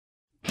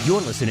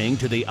You're listening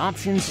to the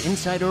Options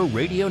Insider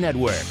Radio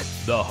Network,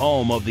 the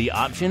home of the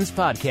Options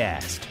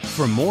Podcast.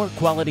 For more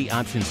quality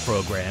options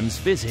programs,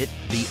 visit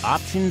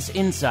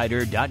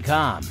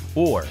theoptionsinsider.com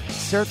or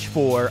search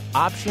for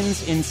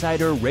Options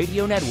Insider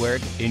Radio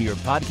Network in your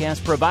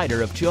podcast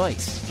provider of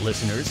choice.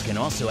 Listeners can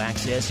also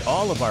access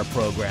all of our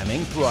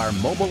programming through our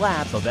mobile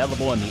app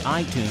available in the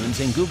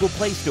iTunes and Google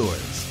Play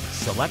stores.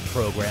 Select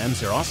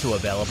programs are also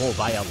available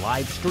via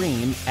live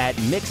stream at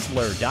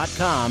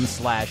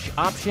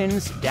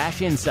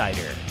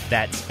mixlr.com/options-insider.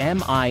 That's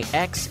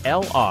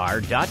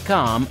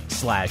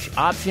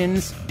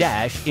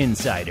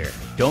mixlr.com/options-insider.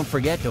 Don't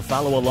forget to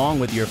follow along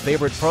with your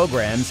favorite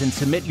programs and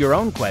submit your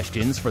own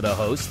questions for the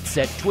hosts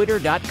at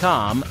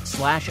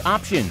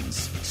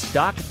twitter.com/options,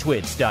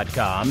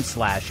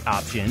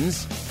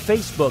 stocktwits.com/options,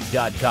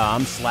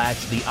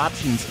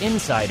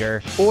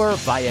 facebook.com/theoptionsinsider, or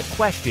via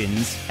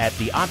questions at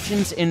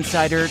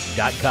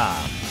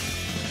theoptionsinsider.com.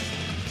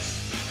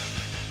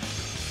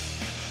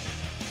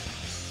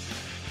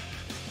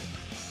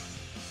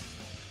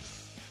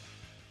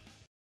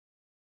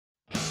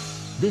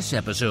 This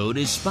episode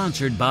is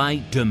sponsored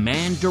by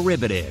Demand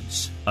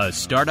Derivatives, a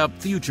startup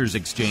futures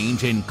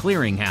exchange and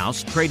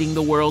clearinghouse trading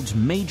the world's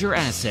major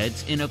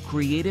assets in a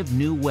creative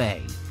new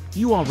way.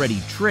 You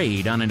already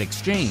trade on an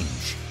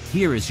exchange.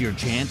 Here is your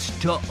chance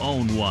to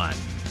own one.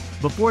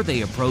 Before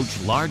they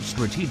approach large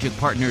strategic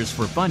partners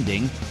for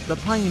funding, the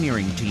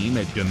pioneering team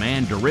at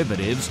Demand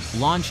Derivatives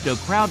launched a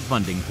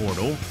crowdfunding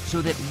portal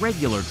so that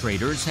regular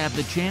traders have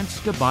the chance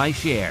to buy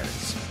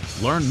shares.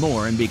 Learn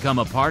more and become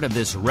a part of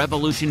this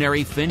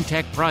revolutionary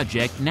fintech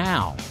project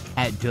now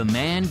at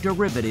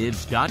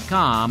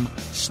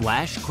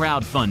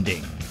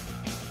demandderivatives.com/crowdfunding.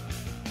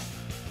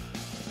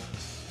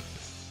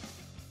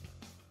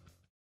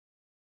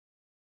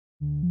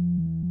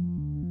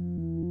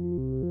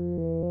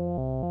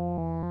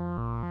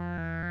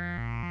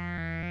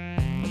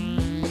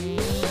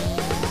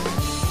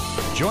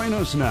 Join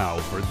us now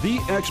for the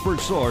expert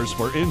source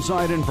for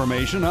inside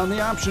information on the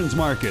options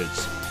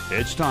markets.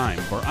 It's time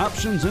for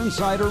Options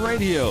Insider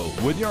Radio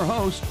with your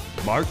host,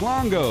 Mark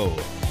Longo.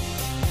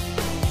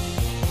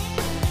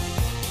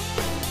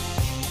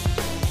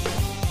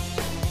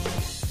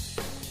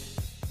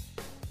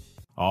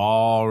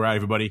 All right,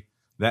 everybody.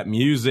 That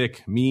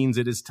music means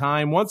it is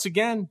time once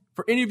again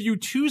for Interview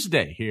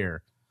Tuesday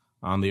here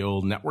on the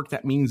old network.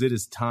 That means it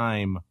is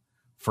time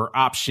for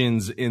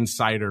Options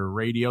Insider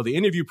Radio, the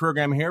interview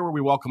program here where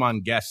we welcome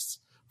on guests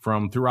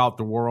from throughout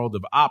the world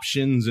of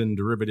options and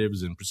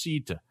derivatives and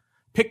proceed to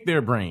pick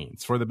their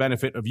brains for the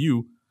benefit of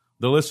you,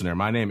 the listener.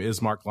 My name is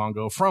Mark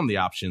Longo from the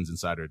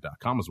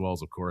optionsinsider.com, as well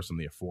as, of course, on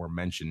the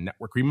aforementioned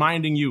network,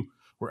 reminding you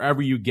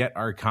wherever you get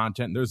our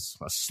content, there's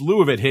a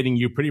slew of it hitting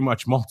you pretty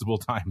much multiple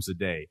times a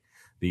day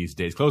these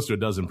days, close to a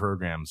dozen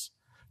programs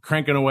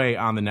cranking away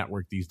on the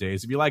network these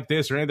days. If you like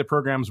this or any of the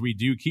programs we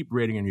do, keep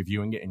rating and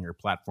reviewing it in your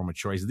platform of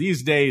choice.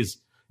 These days,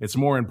 it's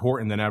more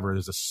important than ever.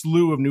 There's a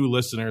slew of new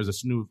listeners, a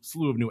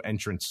slew of new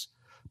entrants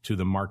to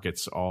the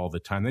markets all the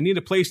time. They need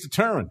a place to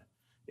turn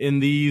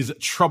in these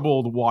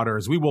troubled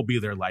waters. We will be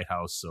their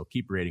lighthouse, so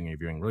keep rating and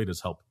reviewing. It really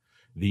does help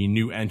the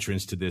new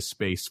entrants to this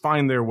space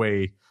find their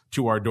way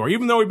to our door,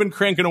 even though we've been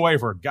cranking away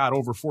for,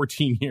 over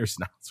 14 years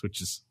now,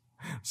 which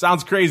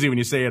sounds crazy when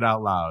you say it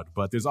out loud,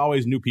 but there's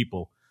always new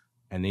people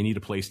and they need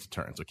a place to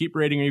turn. So keep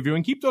rating and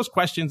reviewing. Keep those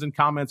questions and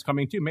comments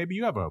coming too. Maybe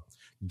you have a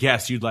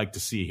guest you'd like to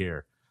see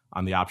here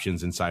on the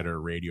Options Insider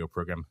Radio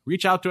program.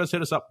 Reach out to us,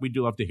 hit us up. We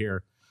do love to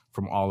hear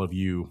from all of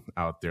you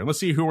out there. Let's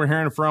see who we're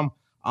hearing from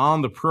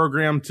on the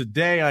program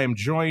today. I am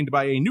joined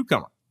by a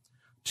newcomer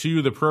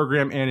to the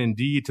program and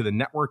indeed to the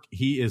network.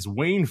 He is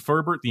Wayne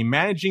Ferbert, the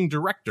managing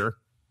director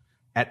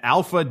at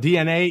Alpha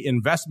DNA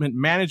Investment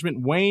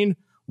Management. Wayne,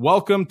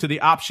 welcome to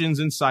the Options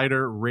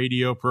Insider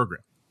Radio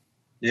program.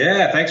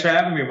 Yeah, thanks for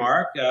having me,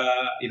 Mark.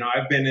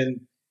 I've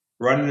been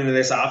running into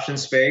this option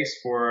space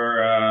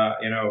for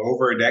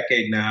over a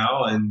decade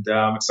now, and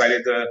I'm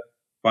excited to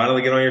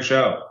finally get on your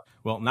show.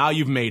 Well, now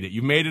you've made it.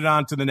 You've made it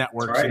onto the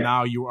network, right. So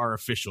now you are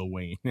official,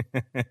 Wayne.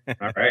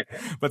 All right.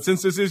 But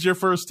since this is your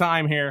first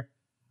time here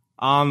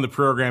on the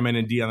program and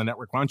indeed on the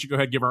network, why don't you go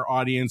ahead and give our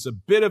audience a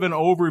bit of an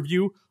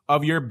overview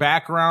of your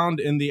background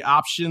in the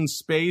options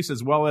space,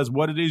 as well as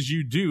what it is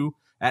you do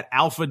at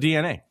Alpha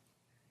DNA.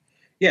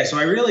 Yeah, so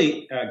I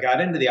really got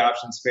into the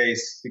option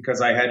space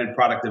because I headed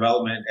product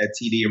development at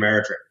TD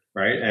Ameritrade,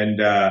 right? And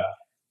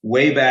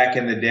way back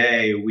in the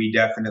day, we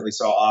definitely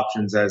saw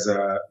options as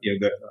a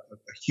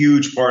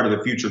huge part of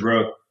the future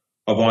growth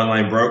of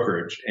online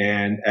brokerage,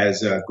 and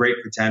as a great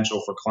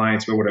potential for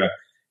clients to be able to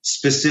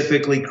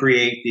specifically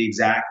create the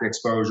exact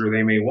exposure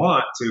they may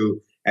want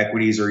to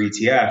equities or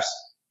ETFs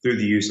through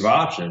the use of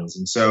options.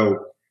 And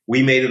so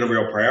we made it a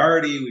real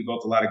priority. We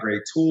built a lot of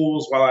great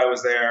tools while I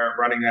was there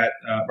running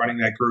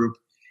that group.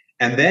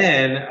 And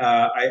then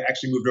I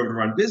actually moved over to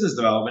run business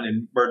development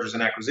and mergers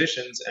and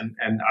acquisitions.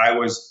 And I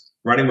was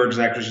running mergers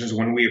and acquisitions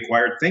when we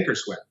acquired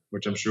Thinkorswim,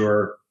 which I'm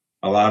sure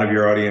a lot of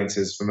your audience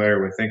is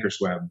familiar with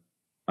Thinkorswim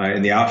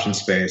in the option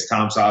space.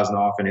 Tom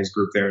Sosnoff and his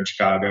group there in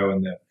Chicago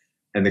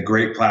and the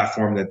great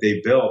platform that they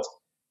built.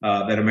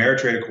 that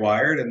Ameritrade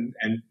acquired, and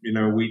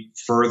we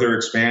further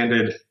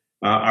expanded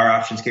our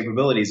options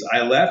capabilities.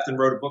 I left and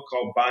wrote a book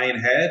called Buy and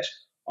Hedge,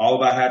 all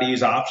about how to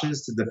use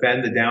options to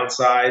defend the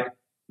downside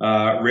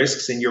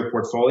risks in your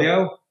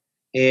portfolio.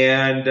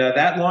 And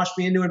that launched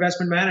me into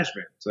investment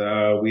management.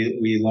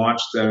 We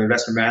launched an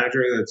investment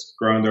manager that's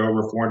grown to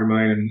over 400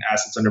 million in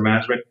assets under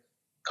management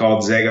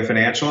called Zega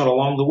Financial. And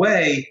along the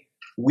way,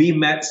 we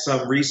met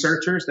some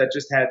researchers that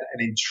just had an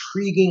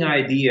intriguing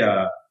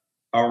idea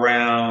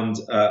around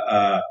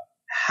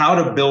how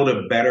to build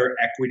a better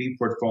equity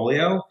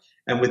portfolio.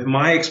 And with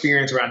my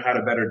experience around how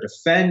to better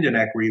defend an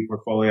equity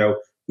portfolio,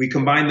 we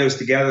combined those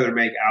together to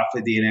make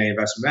Alpha DNA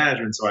Investment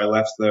Management. So I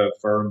left the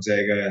firm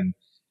Zega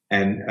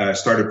and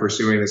started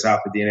pursuing this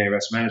Alpha DNA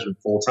Investment Management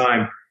full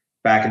time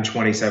back in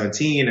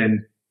 2017.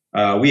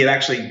 And we had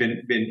actually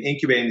been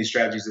incubating these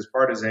strategies as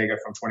part of Zega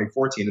from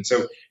 2014. And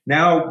so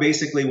now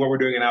basically what we're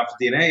doing in Alpha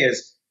DNA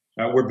is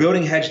we're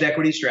building hedged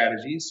equity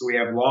strategies. So we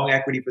have long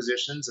equity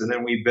positions, and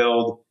then we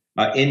build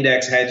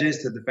index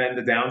hedges to defend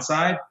the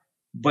downside.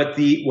 But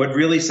what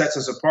really sets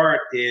us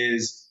apart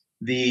is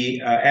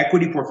the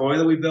equity portfolio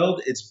that we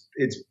build.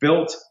 It's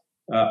built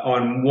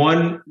on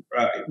one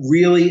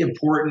really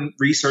important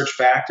research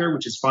factor,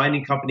 which is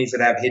finding companies that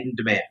have hidden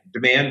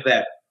demand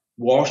that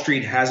Wall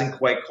Street hasn't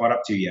quite caught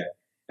up to yet.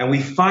 And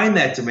we find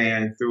that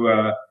demand through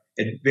a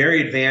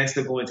very advanced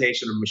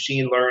implementation of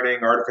machine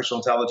learning, artificial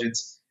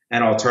intelligence,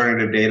 and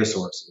alternative data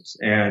sources.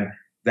 And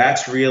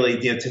that's really,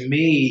 to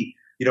me,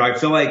 I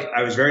feel like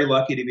I was very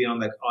lucky to be on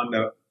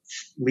the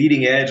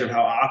leading edge of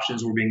how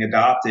options were being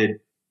adopted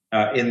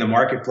in the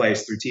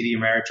marketplace through TD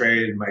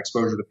Ameritrade and my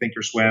exposure to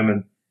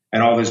Thinkorswim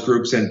and all those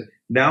groups. And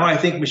now I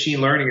think machine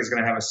learning is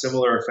going to have a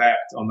similar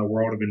effect on the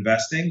world of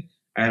investing.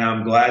 And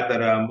I'm glad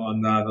that I'm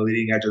on the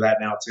leading edge of that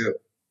now too.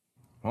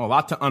 Well, a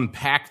lot to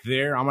unpack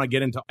there. I'm going to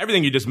get into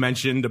everything you just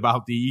mentioned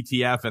about the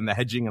ETF and the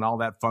hedging and all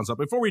that fun stuff.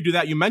 Before we do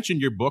that, you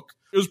mentioned your book.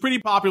 It was pretty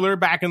popular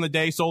back in the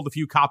day, sold a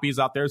few copies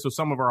out there. So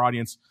some of our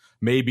audience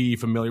may be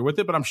familiar with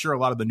it, but I'm sure a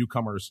lot of the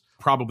newcomers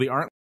probably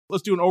aren't.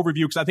 Let's do an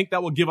overview because I think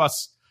that will give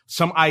us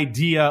some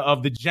idea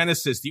of the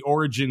genesis, the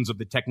origins of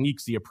the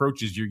techniques, the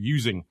approaches you're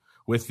using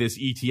with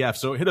this ETF.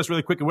 So hit us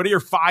really quickly. What are your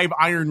 5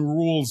 iron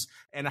rules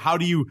and how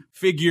do you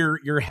figure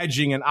your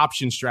hedging and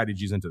option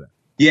strategies into that?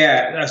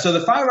 Yeah. So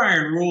the 5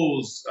 iron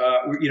rules,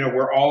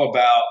 we're all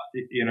about,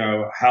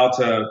 how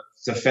to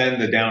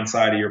defend the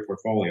downside of your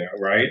portfolio,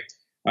 right?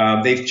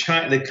 They've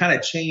kind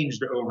of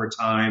changed over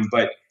time,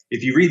 but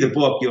if you read the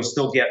book, you'll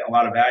still get a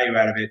lot of value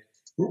out of it.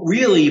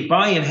 Really,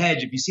 buy and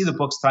hedge, if you see the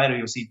book's title,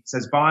 you'll see it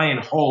says buy and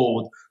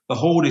hold. The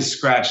hold is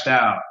scratched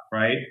out,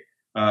 right?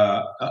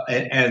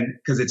 And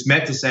because it's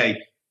meant to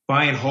say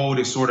buy and hold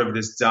is sort of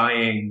this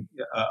dying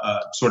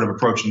sort of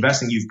approach to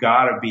investing. You've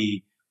got to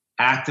be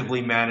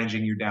actively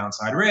managing your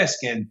downside risk.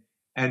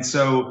 And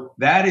so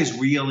that is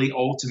really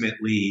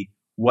ultimately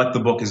what the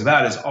book is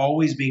about, is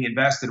always being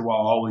invested while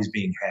always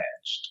being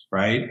hedged,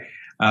 right?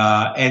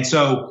 And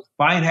so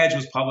Buy and Hedge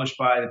was published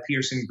by the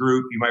Pearson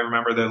Group. You might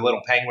remember the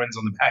little penguins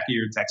on the back of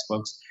your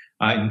textbooks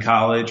in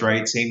college,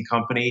 right? Same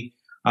company.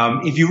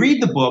 If you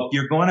read the book,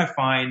 you're going to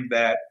find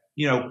that,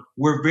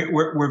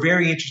 we're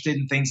very interested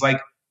in things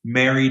like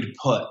married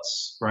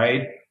puts,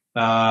 right?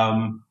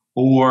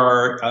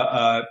 Or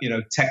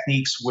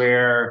techniques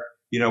where,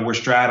 we're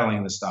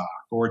straddling the stock,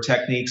 or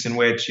techniques in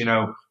which,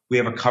 we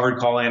have a covered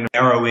call and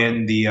narrow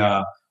in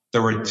the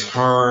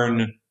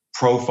return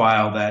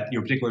profile that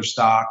your particular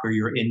stock or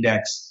your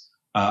index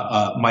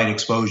might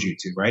expose you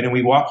to, right? And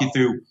we walk you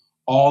through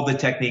all the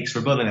techniques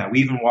for building that. We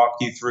even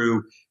walked you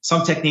through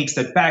some techniques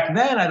that back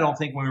then, I don't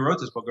think when we wrote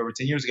this book over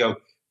 10 years ago,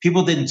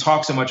 people didn't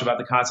talk so much about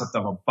the concept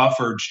of a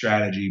buffered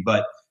strategy,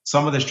 but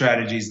some of the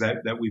strategies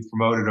that we've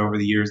promoted over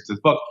the years to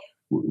the book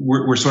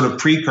were sort of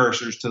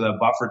precursors to the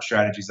buffered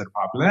strategies that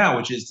are popular now,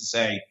 which is to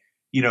say,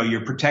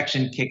 your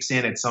protection kicks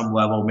in at some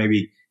level,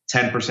 maybe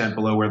 10%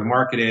 below where the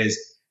market is,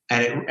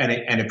 and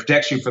it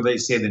protects you for,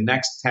 say, the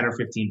next 10 or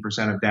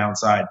 15% of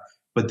downside.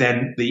 But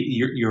then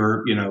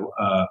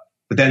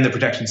but then the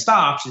protection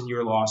stops, and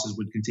your losses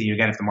would continue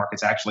again if the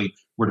markets actually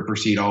were to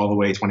proceed all the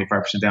way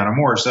 25% down or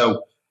more.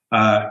 So,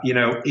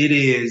 it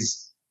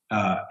is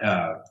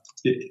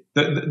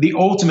the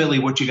ultimately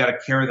what you got to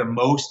care the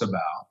most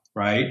about,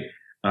 right?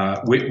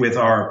 With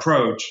our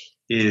approach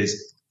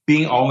is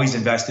being always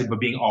invested, but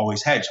being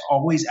always hedged.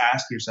 Always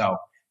ask yourself,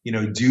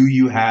 do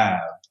you have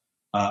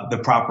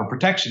the proper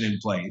protection in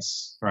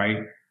place, right,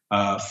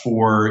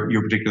 for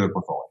your particular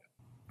portfolio?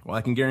 Well,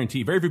 I can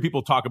guarantee very few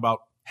people talk about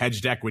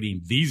hedged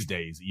equity these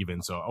days,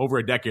 even. So over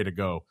a decade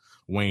ago,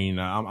 Wayne,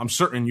 I'm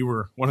certain you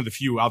were one of the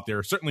few out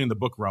there, certainly in the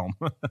book realm,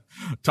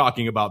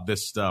 talking about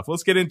this stuff.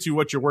 Let's get into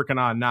what you're working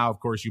on now. Of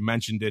course, you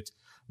mentioned it,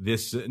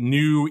 this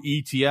new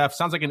ETF.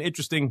 Sounds like an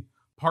interesting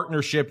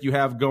partnership you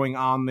have going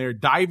on there,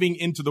 diving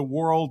into the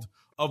world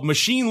of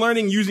machine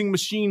learning, using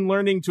machine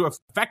learning to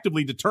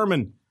effectively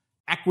determine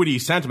equity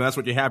sentiment. That's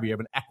what you have. You have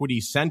an equity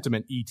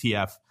sentiment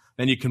ETF.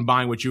 Then you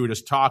combine what you were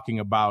just talking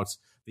about,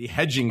 the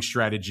hedging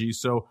strategy.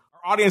 So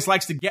Our audience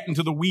likes to get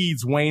into the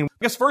weeds, Wayne.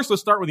 I guess first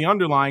let's start with the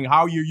underlying,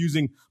 how you're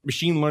using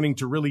machine learning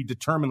to really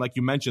determine, like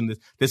you mentioned,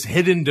 this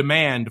hidden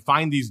demand,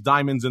 find these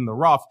diamonds in the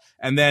rough,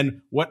 and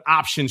then what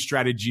option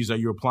strategies are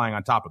you applying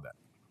on top of that?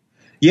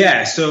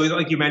 Yeah, so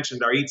like you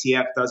mentioned, our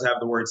ETF does have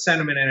the word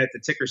sentiment in it. The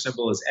ticker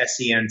symbol is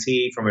SENT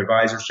from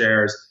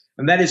AdvisorShares.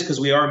 And that is because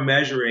we are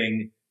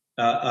measuring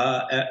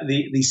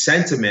the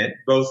sentiment,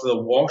 both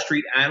the Wall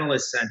Street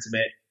analyst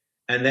sentiment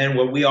and then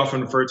what we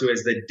often refer to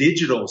as the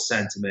digital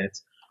sentiment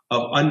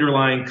of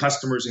underlying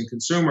customers and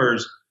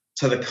consumers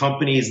to the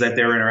companies that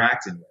they're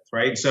interacting with,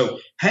 right? So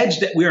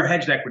we are a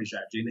hedged equity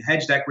strategy, and the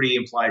hedged equity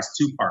implies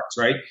two parts,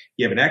 right?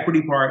 You have an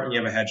equity part and you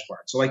have a hedge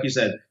part. So like you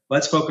said,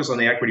 let's focus on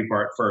the equity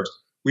part first.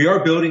 We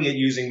are building it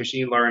using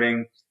machine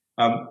learning.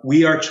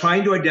 We are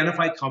trying to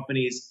identify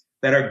companies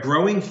that are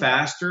growing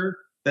faster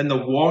than the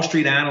Wall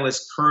Street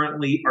analysts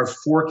currently are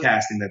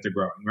forecasting that they're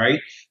growing, right?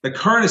 The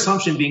current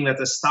assumption being that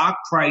the stock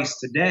price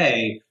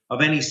today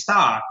of any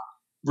stock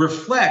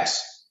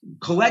reflects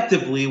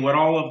collectively what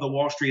all of the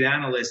Wall Street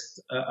analysts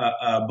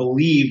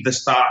believe the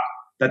stock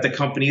that the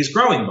company is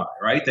growing by,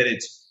 right? That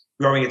it's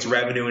growing its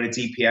revenue and its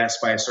EPS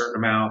by a certain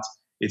amount.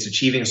 It's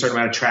achieving a certain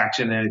amount of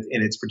traction in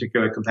its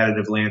particular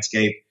competitive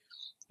landscape.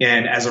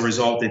 And as a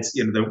result, it's,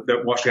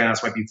 the Wall Street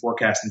analysts might be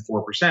forecasting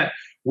 4%.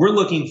 We're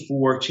looking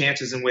for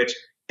chances in which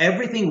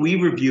everything we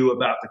review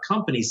about the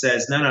company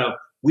says, no,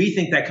 we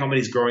think that company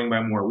is growing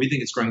by more. We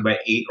think it's growing by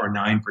 8 or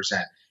 9%.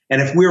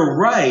 And if we're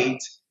right,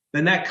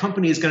 then that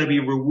company is going to be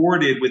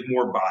rewarded with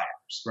more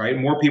buyers, right?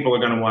 More people are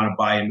going to want to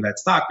buy into that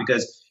stock,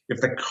 because if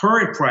the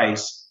current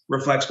price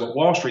reflects what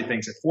Wall Street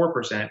thinks at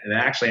 4% and it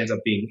actually ends up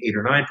being 8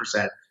 or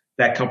 9%,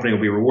 that company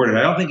will be rewarded.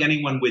 I don't think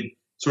anyone would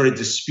sort of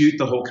dispute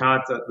the whole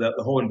concept,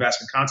 the whole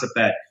investment concept,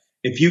 that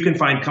if you can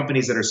find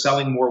companies that are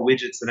selling more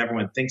widgets than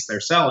everyone thinks they're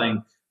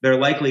selling, they're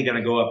likely going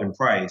to go up in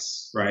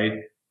price, right?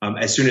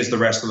 As soon as the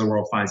rest of the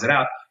world finds it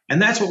out.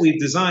 And that's what we've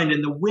designed.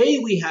 And the way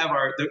we have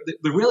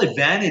the real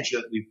advantage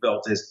that we've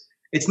built is,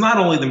 it's not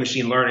only the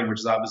machine learning,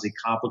 which is obviously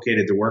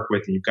complicated to work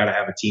with, and you've got to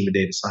have a team of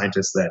data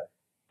scientists that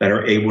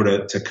are able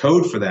to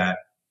code for that,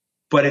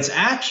 but it's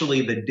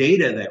actually the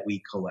data that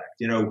we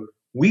collect.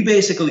 We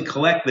basically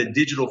collect the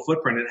digital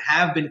footprint and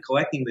have been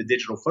collecting the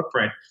digital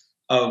footprint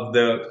of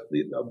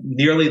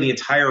nearly the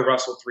entire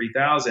Russell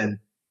 3000,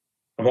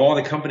 of all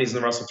the companies in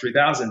the Russell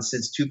 3000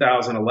 since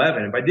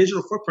 2011. And by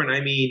digital footprint,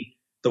 I mean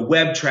the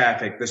web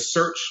traffic, the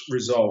search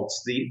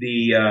results,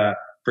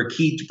 for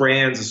key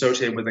brands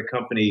associated with the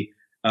company,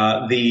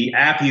 the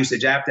app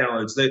usage, app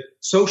downloads, the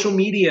social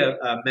media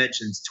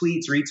mentions,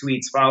 tweets,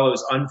 retweets,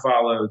 follows,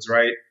 unfollows,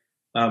 right?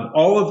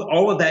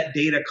 All of that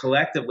data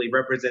collectively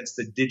represents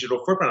the digital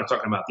footprint I'm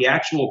talking about, the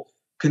actual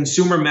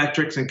consumer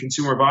metrics and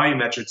consumer volume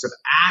metrics of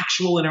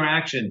actual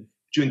interaction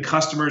between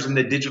customers and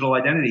the digital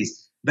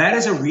identities. That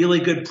is a really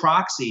good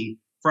proxy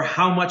for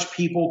how much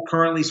people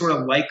currently sort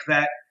of like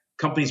that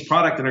company's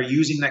product and are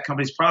using that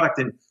company's product.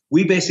 And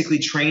we basically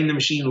train the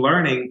machine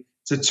learning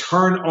to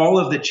turn all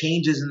of the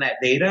changes in that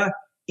data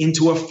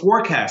into a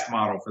forecast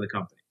model for the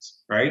companies,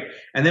 right?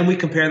 And then we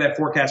compare that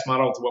forecast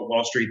model to what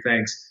Wall Street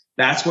thinks.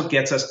 That's what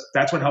helps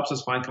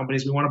us find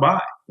companies we want to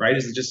buy, right?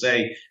 Is to just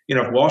say,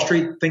 if Wall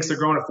Street thinks they're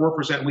growing at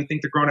 4%, we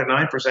think they're growing at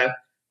 9%,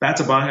 that's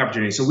a buying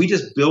opportunity. So we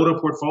just build a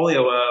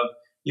portfolio of,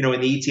 in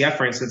the ETF,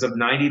 for instance, of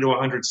 90 to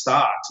 100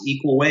 stocks,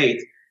 equal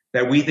weight,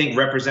 that we think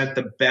represent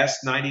the best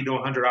 90 to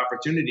 100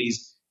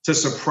 opportunities to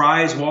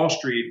surprise Wall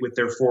Street with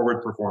their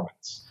forward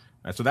performance.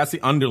 So that's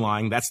the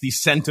underlying, that's the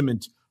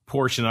sentiment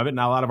portion of it.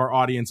 Now, a lot of our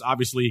audience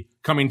obviously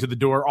coming to the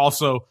door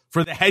also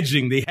for the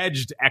hedging, the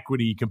hedged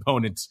equity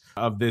components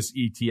of this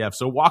ETF.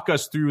 So walk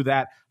us through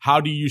that.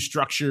 How do you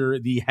structure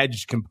the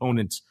hedged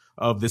components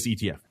of this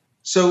ETF?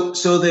 So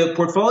the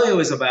portfolio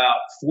is about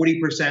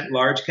 40%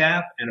 large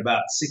cap and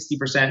about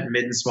 60%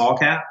 mid and small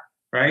cap,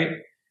 right?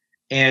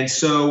 And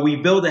so we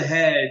build a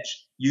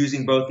hedge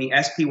using both the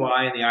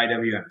SPY and the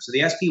IWM. So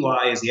the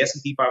SPY is the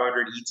S&P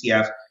 500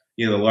 ETF,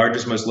 the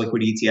largest, most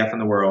liquid ETF in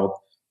the world.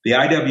 The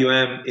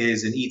IWM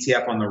is an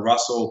ETF on the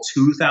Russell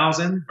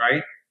 2000,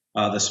 right?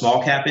 The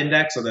small cap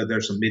index, so that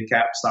there's some mid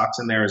cap stocks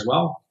in there as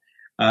well.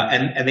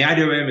 And the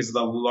IWM is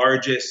the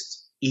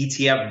largest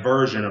ETF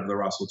version of the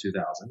Russell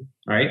 2000,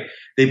 right?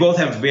 They both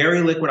have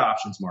very liquid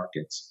options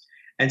markets.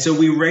 And so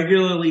we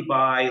regularly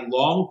buy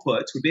long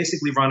puts. We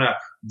basically run a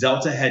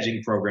delta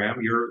hedging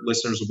program. Your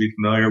listeners will be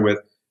familiar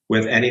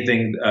with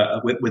anything,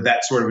 with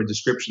that sort of a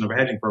description of a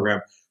hedging program.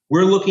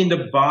 We're looking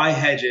to buy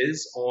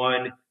hedges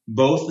on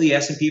both the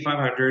S&P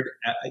 500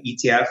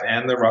 ETF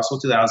and the Russell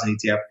 2000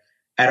 ETF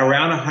at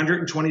around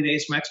 120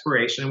 days from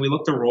expiration. And we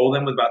look to roll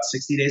them with about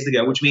 60 days to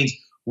go, which means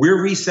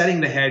we're resetting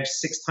the hedge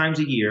 6 times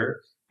a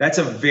year. That's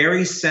a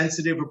very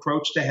sensitive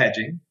approach to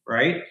hedging,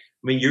 right?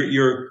 I mean,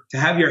 to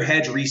have your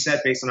hedge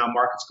reset based on how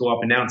markets go up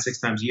and down 6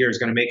 times a year is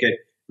going to make it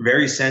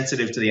very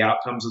sensitive to the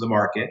outcomes of the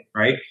market,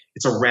 right?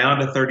 It's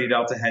around a 30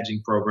 delta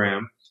hedging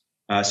program.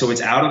 So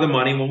it's out of the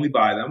money when we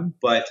buy them,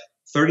 but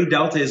 30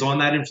 delta is on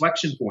that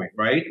inflection point,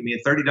 right? I mean,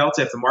 at 30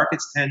 delta, if the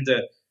markets tend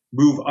to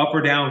move up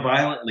or down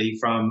violently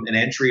from an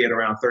entry at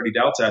around 30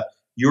 delta,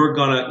 you're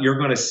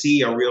gonna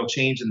see a real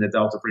change in the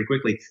delta pretty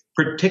quickly,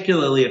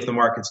 particularly if the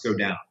markets go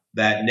down.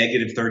 That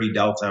negative 30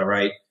 delta,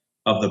 right,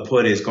 of the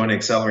put is going to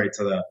accelerate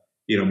to the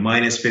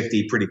minus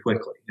 50 pretty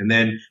quickly. And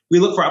then we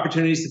look for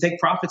opportunities to take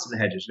profits in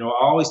the hedges. I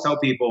always tell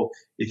people,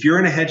 if you're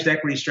in a hedged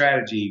equity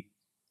strategy,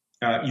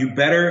 you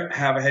better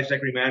have a hedged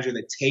equity manager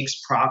that takes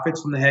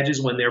profits from the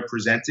hedges when they're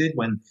presented,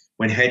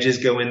 when hedges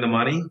go in the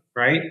money,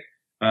 right?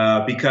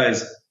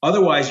 Because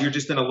otherwise you're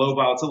just in a low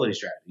volatility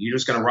strategy. You're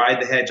just going to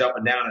ride the hedge up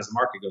and down as the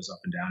market goes up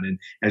and down. And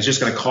it's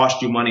just going to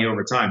cost you money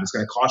over time. It's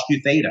going to cost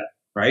you theta,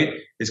 right?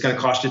 It's going to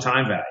cost you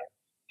time value.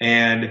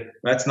 And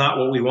that's not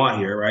what we want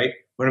here, right?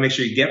 We want to make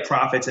sure you get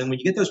profits. And when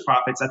you get those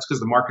profits, that's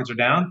because the markets are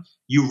down.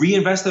 You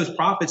reinvest those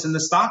profits in the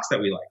stocks that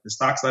we like, the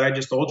stocks that I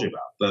just told you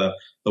about,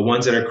 the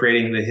ones that are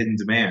creating the hidden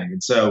demand.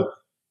 And so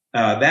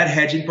that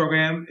hedging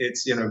program,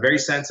 it's very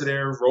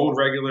sensitive, rolled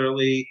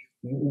regularly,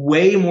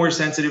 way more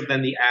sensitive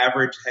than the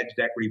average hedged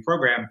equity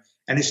program.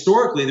 And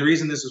historically, the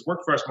reason this has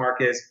worked for us,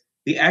 Mark, is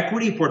the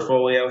equity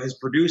portfolio has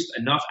produced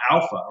enough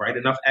alpha, right,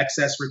 enough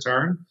excess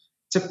return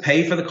to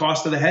pay for the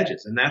cost of the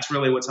hedges. And that's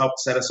really what's helped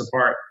set us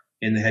apart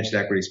in the hedged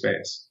equity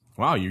space.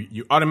 Wow,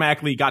 you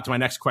automatically got to my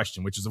next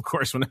question, which is, of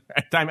course, when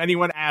time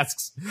anyone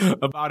asks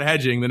about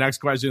hedging, the next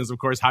question is, of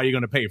course, how are you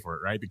going to pay for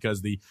it, right?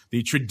 Because the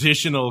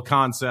traditional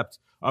concept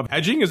of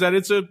hedging is that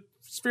it's a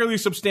fairly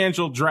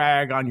substantial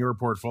drag on your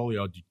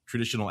portfolio.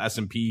 Traditional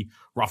S&P,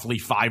 roughly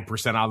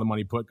 5% out of the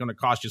money put, going to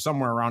cost you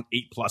somewhere around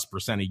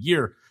 8+% a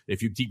year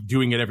if you keep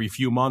doing it every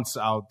few months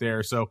out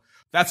there. So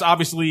that's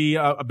obviously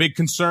a big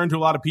concern to a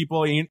lot of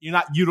people. You're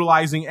not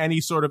utilizing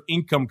any sort of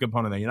income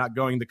component there. You're not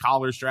going the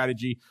collar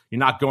strategy. You're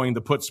not going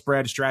the put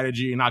spread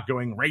strategy. You're not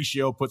going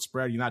ratio put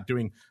spread. You're not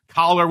doing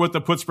collar with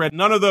the put spread.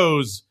 None of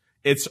those.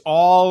 It's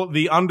all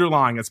the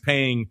underlying that's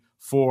paying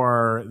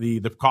for the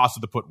cost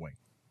of the put wing.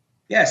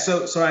 Yeah,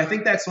 so I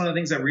think that's one of the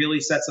things that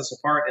really sets us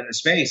apart in the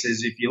space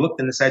is if you look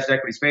in the hedged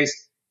equity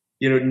space,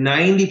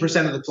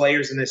 90% of the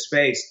players in this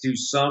space do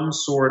some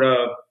sort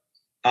of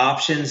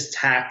options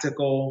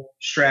tactical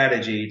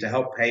strategy to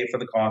help pay for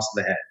the cost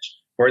of the hedge.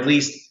 Or at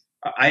least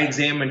I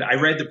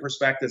read the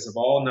prospectus of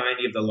all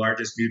 90 of the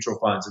largest mutual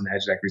funds in the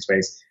hedged equity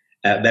space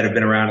that have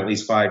been around at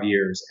least 5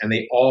 years. And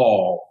they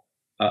all,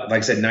 like I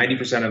said,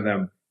 90% of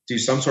them do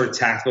some sort of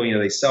tactical,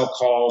 they sell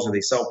calls or they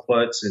sell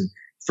puts, and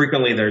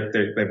frequently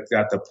they've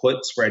got the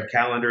put spread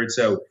calendared.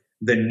 So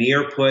the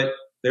near put,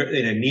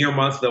 in a near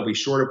month, they'll be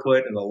shorter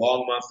put. In the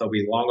long month, they'll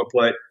be longer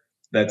put.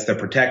 That's the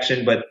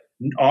protection. But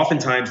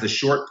oftentimes the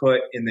short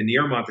put in the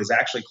near month is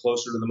actually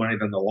closer to the money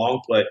than the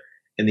long put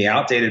in the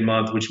outdated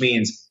month, which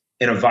means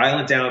in a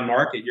violent down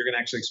market, you're going to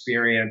actually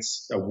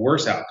experience a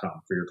worse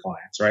outcome for your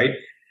clients, right?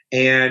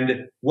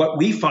 And what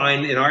we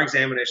find in our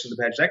examination of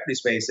the hedged equity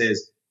space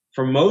is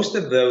for most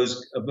of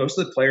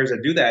the players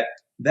that do that,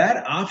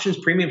 that options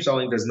premium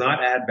selling does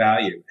not add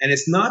value. And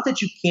it's not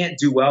that you can't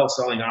do well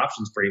selling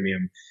options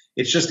premium.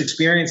 It's just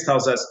experience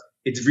tells us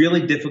it's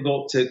really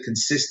difficult to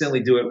consistently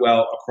do it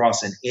well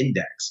across an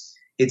index.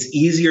 It's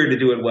easier to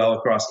do it well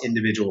across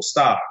individual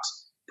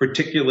stocks,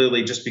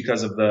 particularly just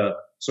because of the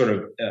sort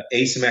of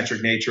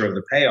asymmetric nature of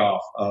the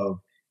payoff of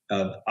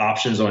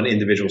options on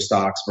individual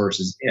stocks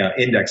versus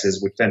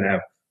indexes, which then have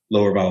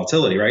lower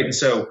volatility, right? And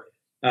so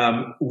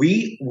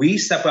we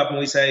step up and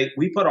we say,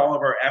 we put all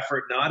of our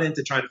effort not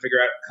into trying to figure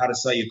out how to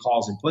sell you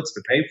calls and puts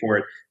to pay for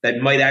it that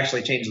might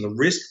actually change the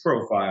risk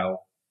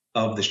profile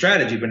of the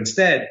strategy, but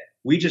instead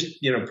we just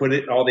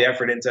put all the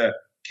effort into,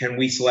 can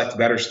we select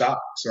better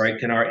stocks, right?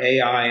 Can our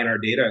AI and our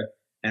data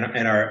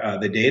and our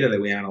the data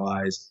that we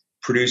analyze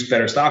produce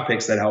better stock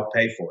picks that help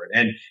pay for it?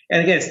 And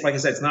again, it's, like I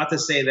said, it's not to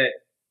say that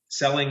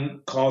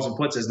selling calls and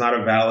puts is not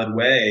a valid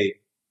way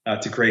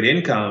to create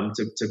income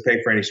to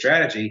pay for any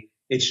strategy.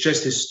 It's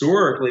just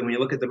historically, when you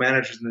look at the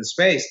managers in the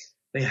space,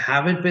 they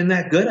haven't been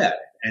that good at it.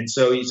 And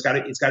so it's got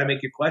to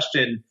make you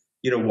question,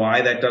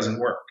 why that doesn't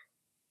work.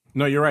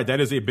 No, you're right. That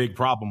is a big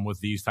problem with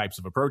these types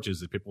of approaches,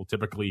 that people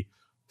typically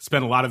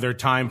spend a lot of their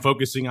time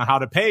focusing on how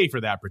to pay for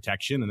that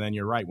protection. And then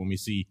you're right. When we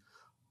see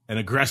an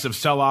aggressive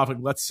sell-off, like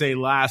let's say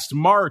last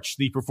March,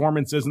 the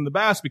performance isn't the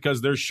best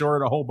because they're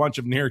short a whole bunch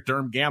of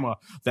near-term gamma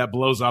that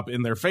blows up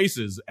in their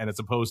faces. And it's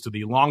opposed to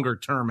the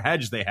longer-term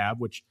hedge they have,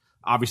 which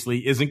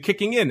obviously isn't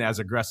kicking in as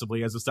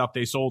aggressively as the stuff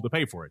they sold to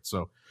pay for it.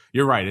 So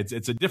you're right.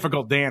 It's a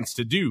difficult dance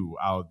to do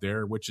out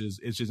there, which is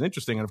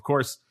interesting. And of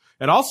course,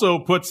 it also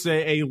puts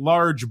a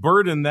large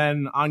burden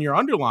then on your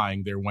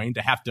underlying there, Wayne,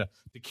 to have to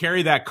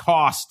carry that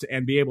cost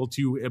and be able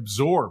to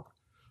absorb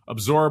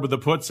the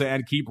puts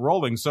and keep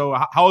rolling. So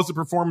how has the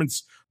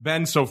performance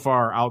been so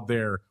far out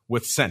there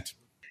with Cent?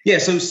 Yeah,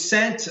 so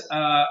Cent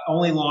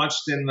only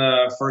launched in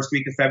the first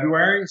week of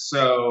February.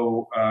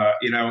 So,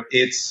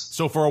 it's...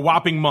 So for a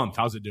whopping month,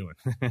 how's it doing?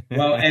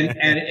 Well, and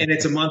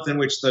it's a month in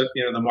which the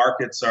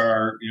markets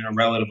are,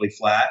 relatively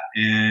flat,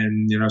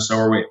 and, so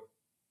are we.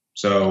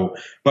 So,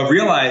 but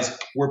realize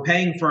we're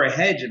paying for a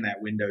hedge in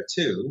that window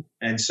too.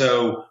 And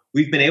so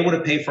we've been able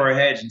to pay for our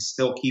hedge and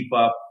still keep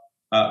up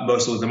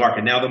mostly with the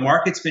market. Now, the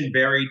market's been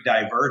very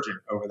divergent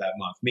over that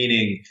month,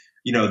 meaning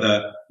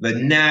the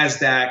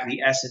NASDAQ,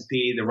 the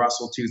S&P, the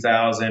Russell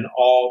 2000,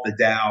 all the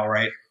Dow,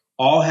 right?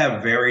 All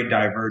have very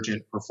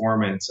divergent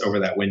performance over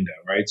that window,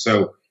 right?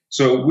 So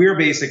we're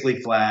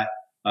basically flat.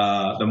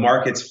 The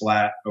market's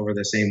flat over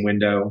the same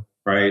window,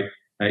 right?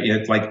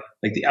 It's like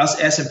the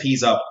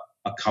S&P's up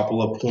a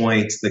couple of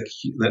points.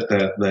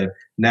 The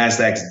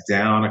NASDAQ's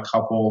down a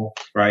couple,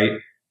 right?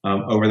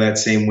 Over that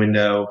same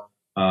window.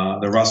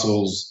 The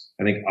Russell's,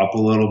 I think, up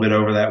a little bit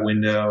over that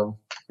window,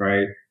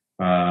 right?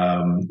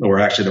 Or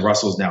actually the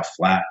Russell's now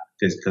flat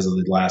because of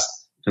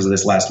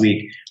this last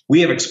week.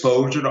 We have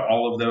exposure to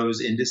all of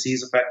those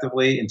indices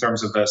effectively in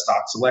terms of the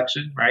stock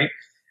selection, right?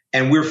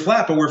 And we're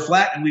flat, but we're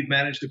flat and we've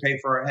managed to pay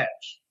for our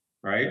hedge,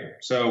 right?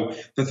 So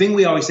the thing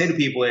we always say to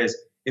people is,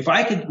 if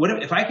I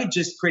could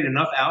just create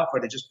enough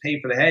alpha to just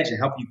pay for the hedge and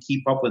help you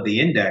keep up with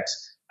the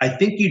index, I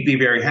think you'd be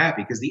very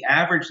happy, because the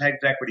average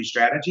hedged equity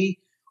strategy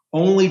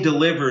only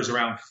delivers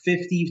around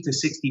 50 to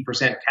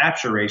 60%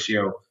 capture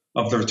ratio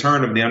of the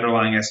return of the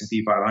underlying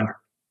S&P 500,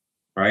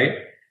 right?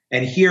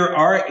 And here,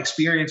 our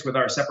experience with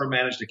our separate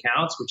managed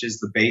accounts, which is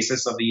the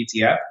basis of the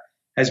ETF,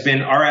 has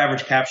been our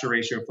average capture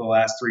ratio for the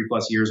last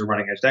 3+ years of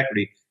running hedged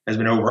equity has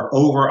been over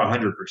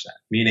 100%,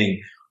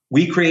 meaning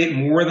we create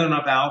more than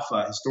enough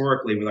alpha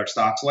historically with our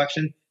stock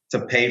selection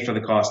to pay for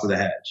the cost of the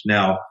hedge.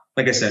 Now,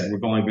 like I said,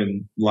 we've only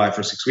been live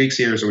for 6 weeks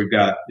here, so we've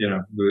got,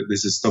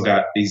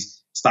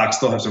 these stocks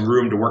still have some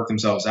room to work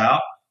themselves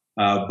out.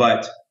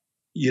 But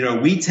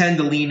we tend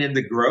to lean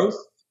into growth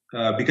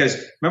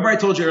because remember I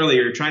told you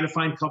earlier, you're trying to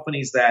find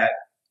companies that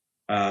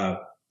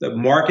the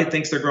market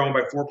thinks they're growing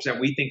by 4%,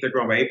 we think they're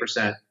growing by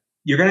 8%.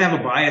 You're going to have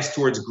a bias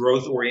towards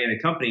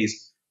growth-oriented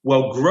companies.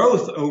 Well,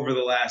 growth over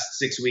the last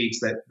 6 weeks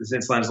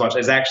since Lens launched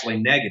is actually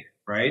negative,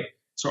 right?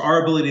 So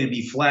our ability to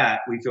be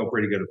flat, we feel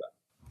pretty good about.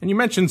 And you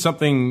mentioned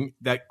something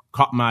that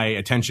caught my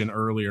attention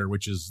earlier,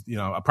 which is,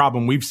 a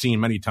problem we've seen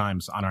many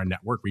times on our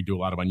network. We do a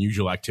lot of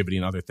unusual activity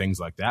and other things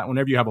like that.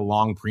 Whenever you have a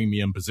long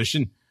premium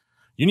position,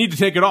 you need to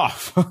take it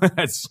off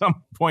at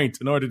some point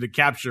in order to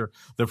capture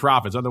the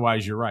profits.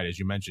 Otherwise, you're right. As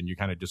you mentioned, you're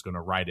kind of just going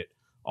to ride it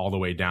all the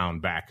way down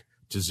back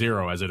to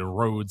zero as it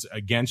erodes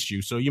against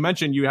you. So you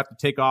mentioned you have to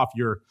take off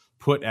your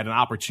put at an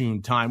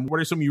opportune time. What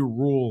are some of your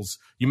rules?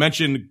 You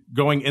mentioned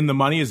going in the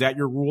money. Is that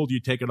your rule? Do you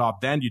take it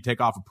off then? Do you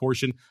take off a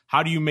portion?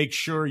 How do you make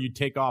sure you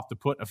take off the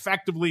put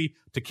effectively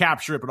to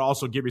capture it, but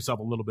also give yourself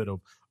a little bit of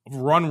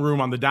run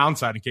room on the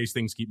downside in case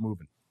things keep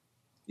moving?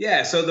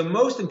 Yeah. So the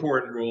most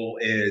important rule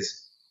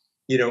is,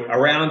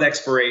 around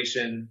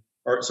expiration,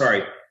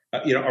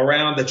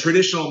 around the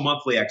traditional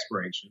monthly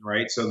expiration,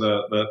 right? So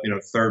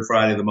the third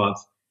Friday of the month.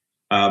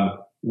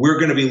 We're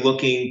going to be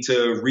looking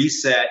to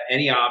reset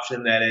any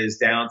option that is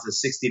down to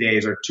 60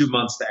 days or 2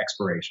 months to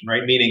expiration,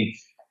 right? Meaning,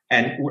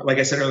 and like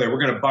I said earlier,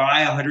 we're going to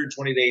buy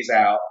 120 days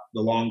out,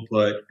 the long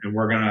put, and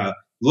we're going to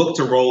look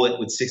to roll it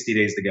with 60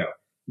 days to go.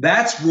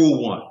 That's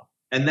rule one.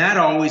 And that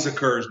always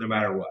occurs no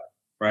matter what,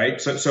 right?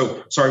 So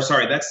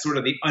sorry, that's sort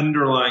of the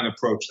underlying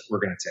approach that we're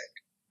going to take,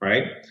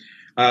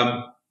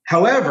 right?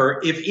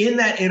 However, if in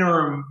that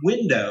interim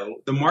window,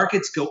 the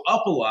markets go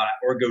up a lot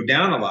or go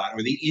down a lot,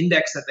 or the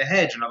index that the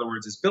hedge, in other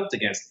words, is built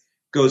against,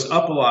 goes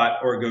up a lot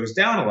or goes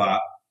down a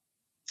lot,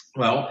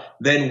 well,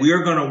 then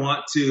we're going to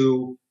want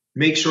to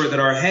make sure that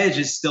our hedge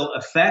is still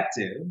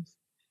effective.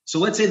 So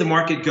let's say the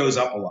market goes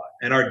up a lot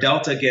and our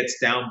delta gets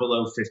down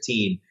below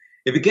 15.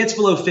 If it gets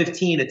below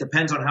 15, it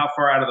depends on how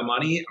far out of the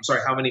money,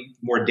 how many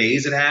more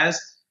days it has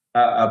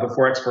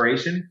before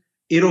expiration,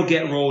 it'll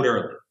get rolled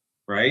early,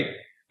 right?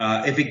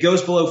 If it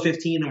goes below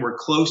 15 and we're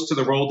close to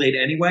the roll date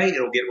anyway,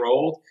 it'll get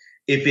rolled.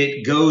 If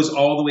it goes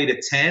all the way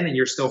to 10 and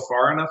you're still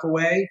far enough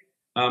away,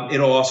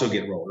 it'll also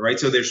get rolled, right?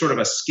 So there's sort of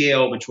a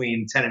scale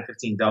between 10 and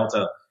 15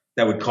 delta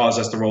that would cause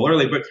us to roll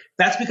early. But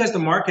that's because the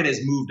market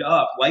has moved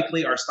up.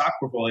 Likely our stock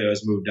portfolio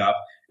has moved up.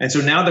 And so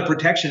now the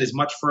protection is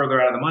much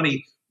further out of the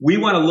money. We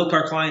want to look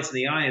our clients in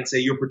the eye and say,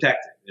 you're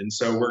protected. And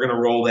so we're going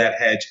to roll that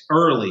hedge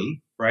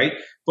early, right?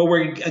 But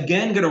we're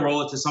again going to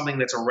roll it to something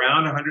that's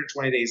around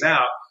 120 days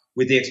out,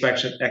 with the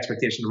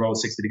expectation to roll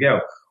 60 to go.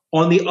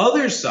 On the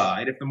other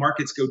side, if the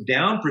markets go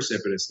down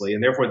precipitously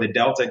and therefore the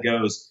delta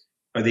goes,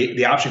 or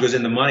the option goes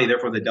in the money,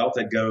 therefore the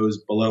delta goes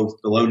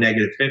below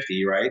negative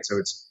 50, right? So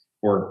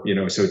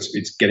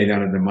it's getting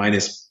down into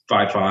minus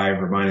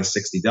 5.5 or minus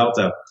 60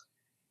 delta.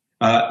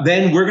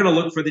 Then we're going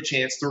to look for the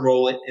chance to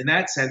roll it in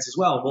that sense as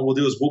well. And what we'll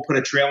do is we'll put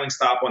a trailing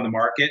stop on the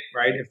market,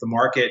 right? If the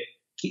market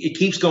it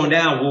keeps going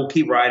down, we'll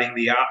keep riding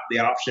the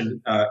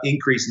option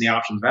increase in the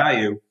option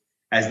value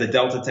as the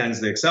delta tends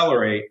to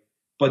accelerate.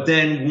 But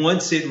then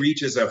once it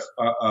reaches a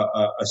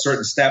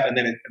certain step and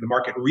then the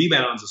market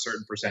rebounds a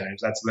certain percentage,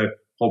 that's the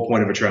whole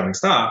point of a trailing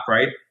stop,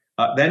 right?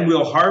 Then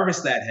we'll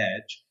harvest that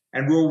hedge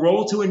and we'll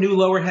roll to a new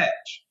lower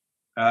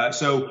hedge.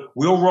 So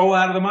we'll roll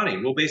out of the money.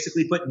 We'll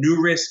basically put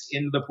new risk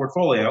into the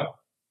portfolio.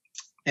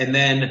 And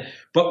then,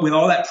 but with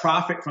all that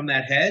profit from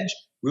that hedge,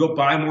 we'll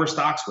buy more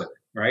stocks with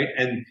it, right?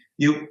 And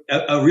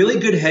a really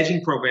good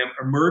hedging program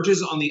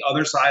emerges on the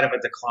other side of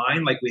a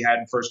decline like we had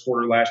in first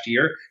quarter last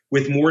year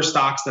with more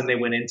stocks than they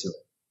went into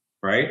it,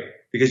 right?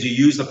 Because you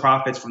use the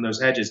profits from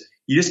those hedges.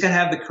 You just got to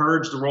have the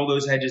courage to roll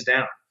those hedges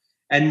down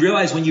and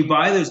realize when you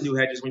buy those new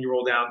hedges, when you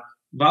roll down,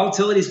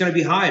 volatility is going to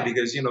be high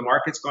because, the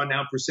market's gone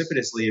down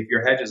precipitously if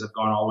your hedges have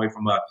gone all the way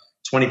from a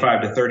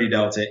 25 to 30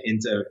 delta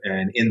into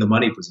an in the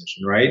money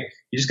position, right?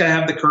 You just got to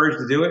have the courage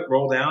to do it,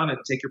 roll down and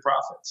take your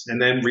profits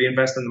and then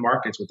reinvest in the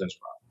markets with those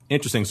profits.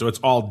 Interesting. So it's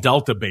all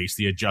delta based,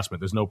 the adjustment.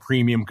 There's no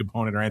premium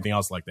component or anything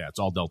else like that. It's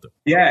all delta.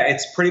 Yeah,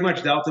 it's pretty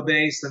much delta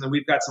based. And then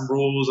we've got some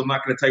rules. I'm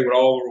not going to tell you what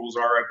all the rules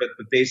are, but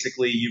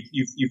basically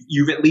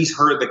you've at least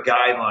heard the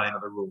guideline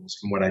of the rules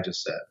from what I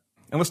just said.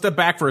 And let's step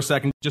back for a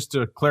second just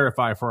to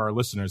clarify for our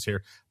listeners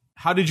here.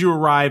 How did you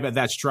arrive at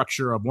that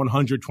structure of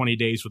 120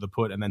 days for the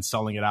put and then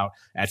selling it out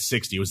at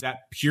 60? Was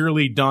that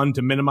purely done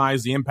to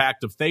minimize the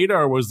impact of theta,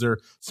 or was there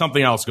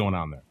something else going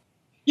on there?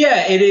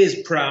 Yeah, it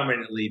is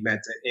predominantly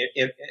meant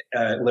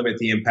to limit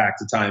the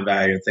impact of time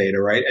value of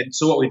theta, right? And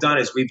so what we've done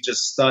is we've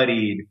just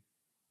studied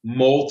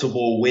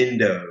multiple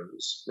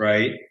windows,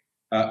 right?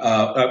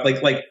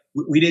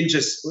 We didn't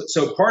just,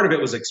 so part of it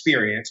was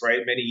experience, right?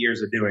 Many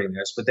years of doing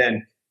this, but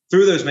then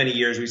through those many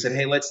years, we said,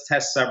 hey, let's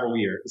test several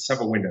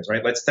windows,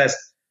 right? Let's test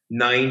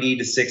 90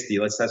 to 60.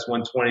 Let's test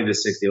 120 to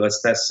 60. Let's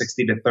test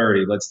 60 to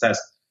 30. Let's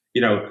test,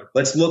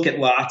 let's look at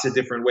lots of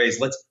different ways.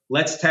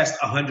 Let's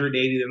test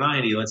 180 to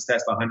 90. Let's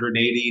test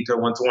 180 to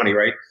 120,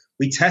 right?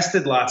 We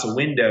tested lots of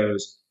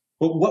windows,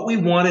 but what we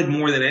wanted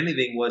more than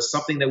anything was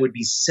something that would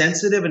be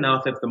sensitive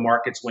enough if the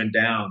markets went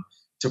down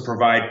to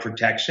provide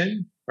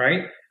protection,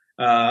 right?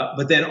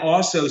 But then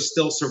also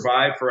still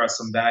survive for us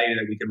some value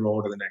that we can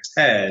roll to the next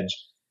hedge.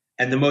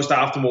 And the most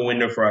optimal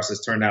window for us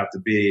has turned out to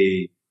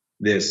be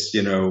this,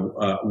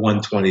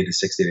 120 to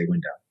 60-day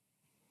window.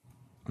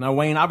 Now,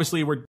 Wayne,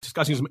 obviously we're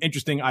discussing some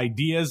interesting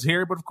ideas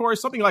here, but of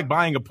course, something like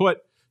buying a put,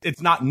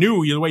 it's not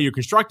new. The way you're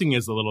constructing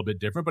is a little bit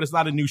different, but it's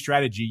not a new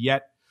strategy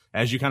yet.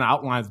 As you kind of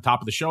outlined at the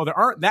top of the show, there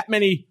aren't that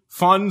many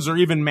funds or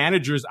even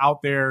managers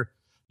out there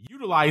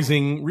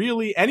utilizing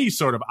really any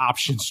sort of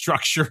option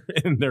structure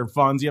in their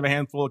funds. You have a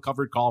handful of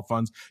covered call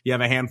funds. You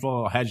have a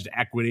handful of hedged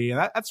equity, and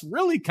that's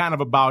really kind of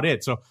about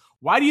it. So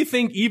why do you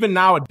think even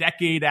now, a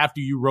decade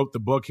after you wrote the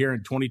book here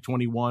in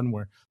 2021,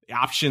 where the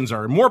options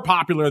are more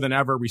popular than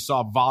ever, we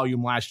saw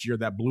volume last year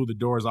that blew the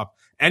doors off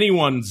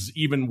anyone's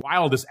even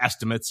wildest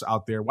estimates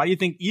out there. Why do you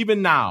think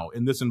even now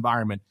in this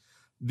environment,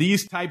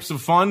 these types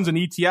of funds and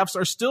ETFs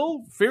are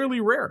still fairly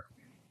rare?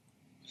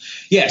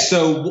 Yeah,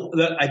 so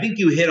I think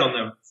you hit on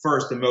the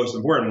first and most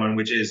important one,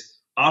 which is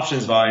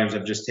options volumes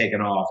have just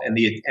taken off, and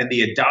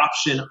the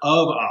adoption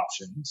of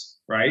options,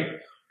 right,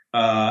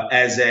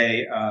 as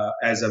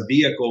a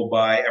vehicle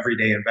by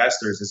everyday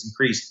investors has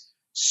increased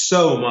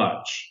so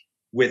much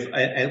with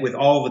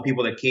all the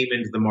people that came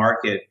into the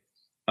market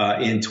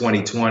in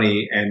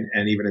 2020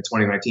 and even in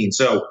 2019.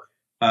 So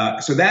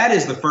that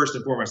is the first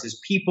and foremost. Is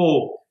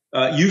people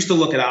used to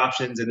look at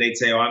options and they'd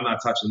say, "Oh, I'm not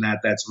touching that.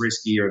 That's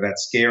risky or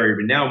that's scary."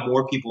 But now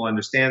more people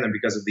understand them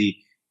because of the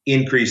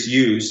increased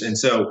use, and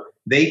so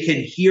they can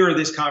hear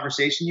this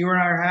conversation you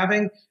and I are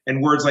having,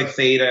 and words like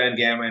theta and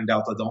gamma and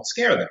delta don't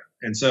scare them,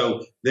 and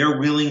so they're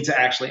willing to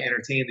actually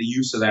entertain the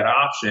use of that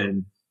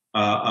option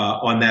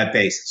on that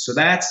basis. So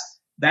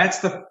that's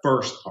the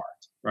first part,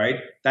 right?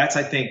 That's,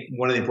 I think,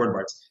 one of the important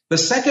parts. The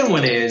second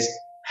one is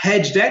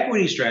hedged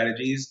equity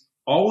strategies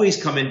always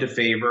come into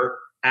favor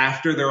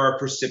after there are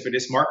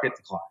precipitous market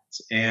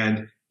declines.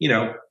 And,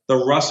 the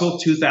Russell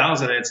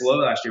 2000 at its low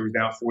last year was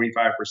down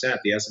 45%.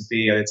 The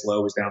S&P at its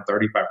low was down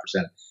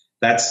 35%.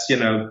 That's,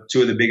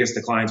 two of the biggest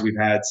declines we've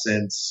had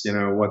since,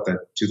 the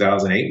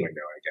 2008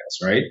 window, I guess,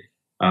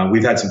 right?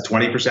 We've had some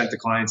 20%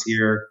 declines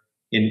here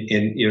in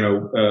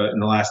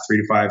the last 3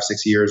 to 5,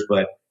 6 years,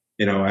 but,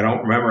 I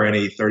don't remember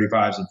any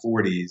 35s and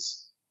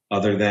 40s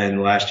other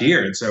than last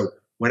year. And so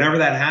whenever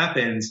that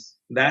happens,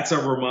 that's a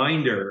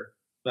reminder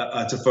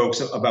to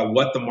folks about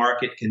what the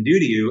market can do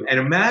to you. And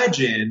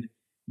imagine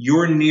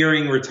you're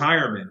nearing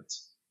retirement,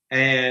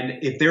 and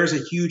if there's a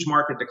huge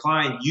market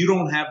decline, you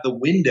don't have the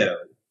window,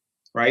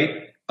 right,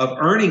 of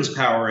earnings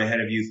power ahead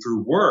of you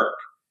through work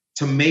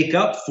to make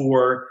up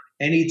for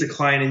any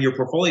decline in your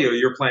portfolio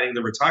you're planning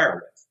to retire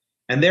with.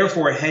 And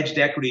therefore, hedged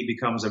equity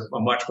becomes a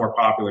much more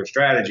popular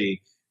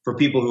strategy for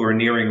people who are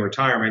nearing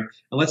retirement.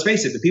 And let's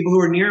face it, the people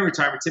who are nearing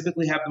retirement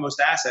typically have the most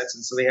assets,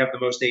 and so they have the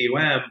most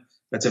AUM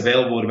that's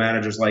available to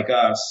managers like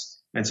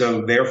us. And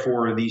so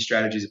therefore, these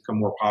strategies have become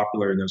more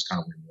popular in those kind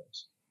of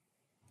windows.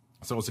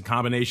 So it's a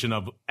combination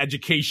of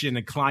education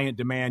and client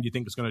demand. You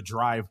think it's going to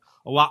drive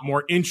a lot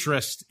more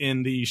interest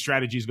in the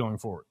strategies going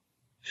forward?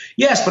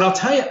 Yes, but I'll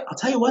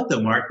tell you what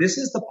though, Mark, this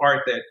is the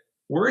part that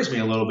worries me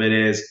a little bit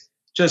is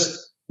just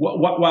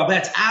while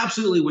that's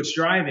absolutely what's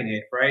driving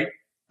it, right?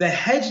 The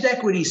hedged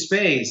equity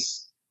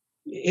space,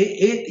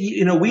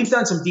 we've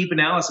done some deep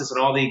analysis on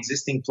all the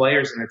existing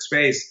players in that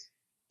space.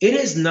 It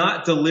has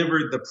not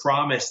delivered the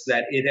promise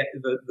that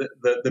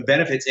the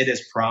benefits it has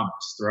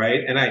promised, right?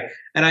 And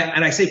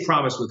I say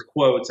promise with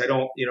quotes. I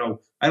don't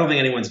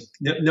think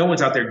no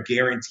one's out there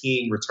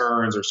guaranteeing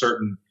returns or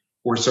certain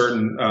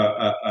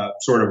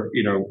sort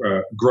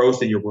of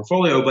growth in your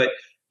portfolio. But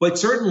But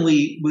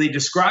certainly when they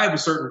describe a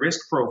certain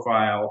risk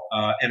profile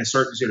and a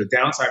certain sort of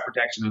downside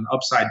protection and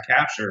upside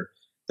capture,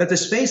 that the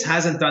space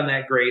hasn't done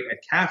that great at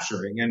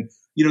capturing. And,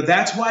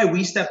 that's why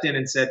we stepped in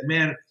and said,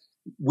 man,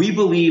 we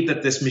believe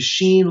that this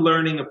machine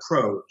learning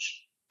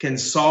approach can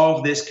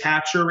solve this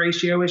capture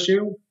ratio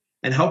issue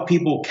and help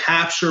people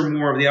capture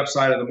more of the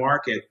upside of the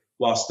market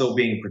while still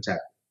being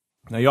protected.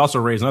 Now, you also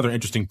raised another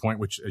interesting point,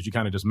 which, as you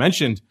kind of just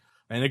mentioned,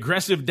 an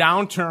aggressive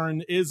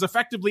downturn is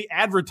effectively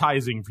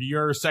advertising for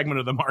your segment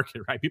of the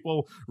market, right?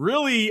 People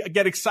really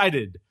get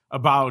excited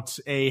about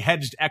a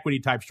hedged equity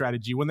type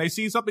strategy when they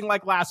see something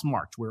like last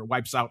March, where it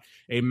wipes out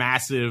a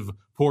massive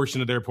portion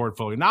of their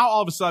portfolio. Now,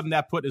 all of a sudden,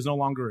 that put is no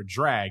longer a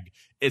drag.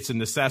 It's a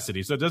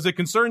necessity. So does it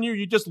concern you?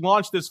 You just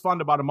launched this fund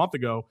about a month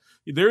ago.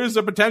 There is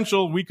a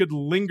potential we could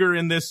linger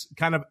in this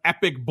kind of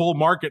epic bull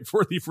market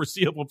for the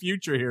foreseeable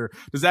future here.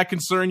 Does that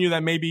concern you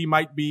that maybe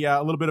might be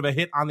a little bit of a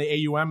hit on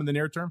the AUM in the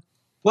near term?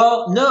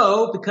 Well,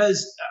 no,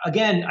 because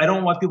again, I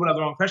don't want people to have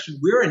the wrong question.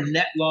 We're a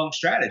net long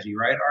strategy,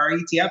 right? Our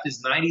ETF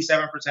is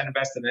 97%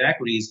 invested in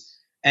equities,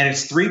 and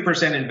it's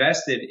 3%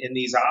 invested in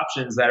these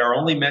options that are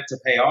only meant to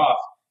pay off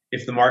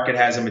if the market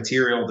has a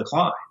material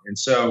decline. And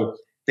so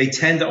they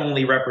tend to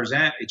only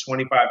represent a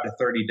 25 to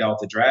 30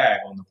 delta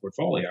drag on the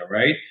portfolio,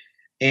 right?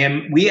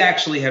 And we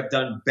actually have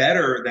done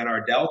better than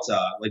our delta.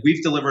 Like,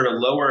 we've delivered a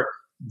lower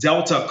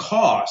delta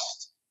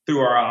cost through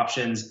our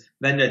options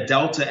than the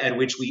delta at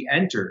which we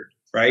entered,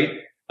 right?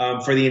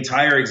 For the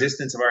entire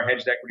existence of our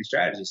hedged equity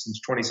strategy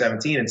since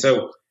 2017. And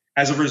so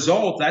as a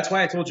result, that's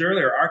why I told you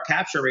earlier, our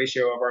capture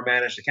ratio of our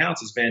managed accounts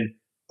has been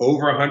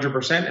over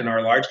 100% in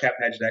our large cap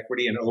hedged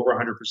equity and over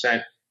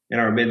 100% in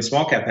our mid and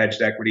small cap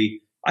hedged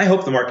equity. I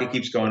hope the market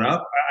keeps going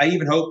up. I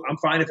even hope I'm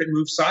fine if it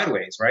moves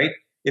sideways, right?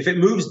 If it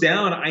moves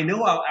down, I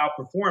know I'll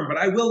outperform, but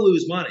I will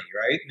lose money,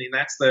 right? I mean,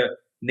 that's the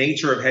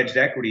nature of hedged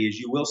equity, is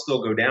you will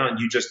still go down.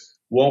 You just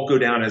won't go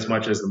down as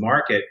much as the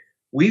market.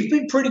 We've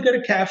been pretty good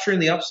at capturing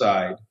the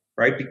upside,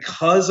 right?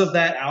 Because of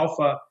that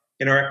alpha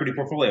in our equity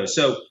portfolio.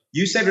 So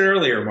you said it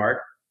earlier, Mark,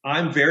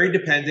 I'm very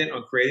dependent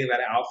on creating that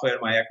alpha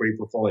in my equity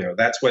portfolio.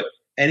 That's what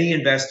any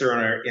investor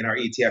in our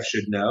ETF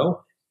should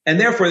know. And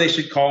therefore they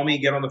should call me,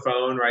 get on the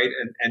phone, right?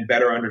 And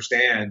better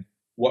understand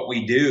what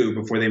we do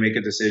before they make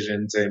a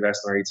decision to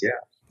invest in our ETF.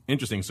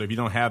 Interesting. So if you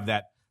don't have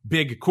that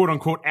big quote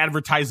unquote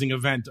advertising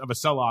event of a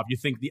sell-off, you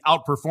think the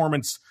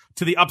outperformance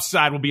to the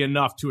upside will be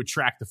enough to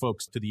attract the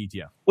folks to the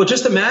ETF? Well,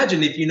 just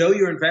imagine if you know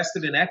you're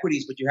invested in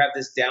equities, but you have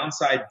this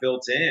downside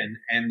built in,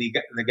 and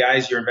the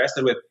guys you're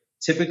invested with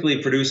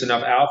typically produce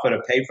enough alpha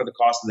to pay for the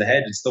cost of the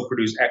hedge and still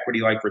produce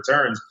equity-like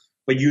returns,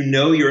 but you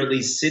know you're at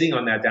least sitting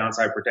on that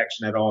downside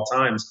protection at all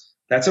times.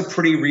 That's a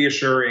pretty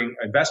reassuring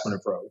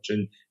investment approach.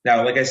 And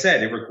now, like I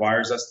said, it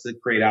requires us to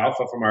create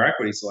alpha from our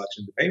equity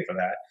selection to pay for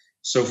that.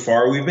 So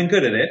far, we've been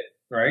good at it,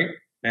 right?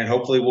 And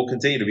hopefully we'll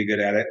continue to be good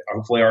at it.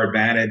 Hopefully our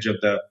advantage of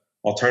the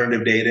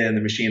alternative data and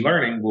the machine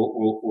learning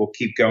will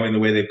keep going the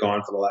way they've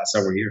gone for the last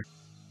several years.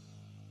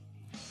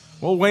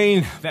 Well,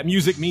 Wayne, that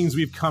music means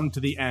we've come to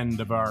the end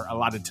of our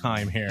allotted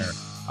time here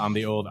on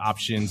the old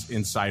Options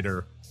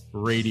Insider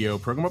radio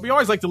program. But we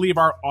always like to leave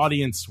our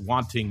audience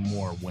wanting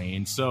more,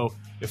 Wayne. So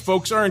if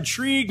folks are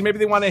intrigued, maybe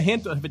they want a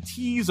hint of a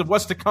tease of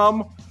what's to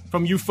come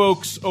from you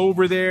folks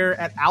over there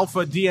at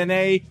Alpha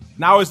DNA.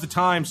 Now is the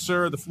time,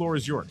 sir. The floor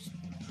is yours.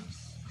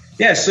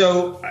 Yeah,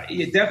 so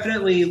you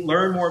definitely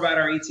learn more about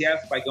our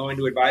ETF by going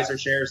to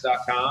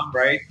AdvisorShares.com,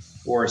 right?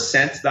 Or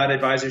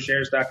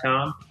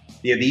scent.AdvisorShares.com.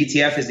 The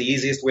ETF is the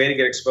easiest way to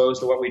get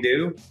exposed to what we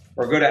do.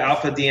 Or go to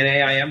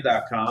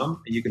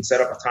alphadnaim.com and you can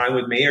set up a time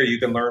with me, or you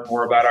can learn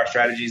more about our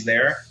strategies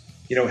there.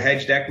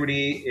 Hedged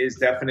equity is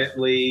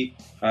definitely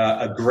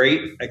a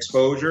great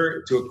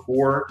exposure to a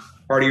core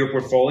part of your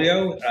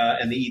portfolio,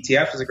 and the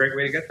ETF is a great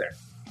way to get there.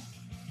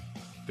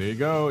 There you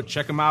go.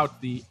 Check them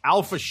out. The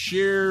Alpha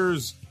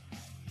Shares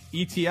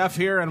ETF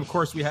here. And of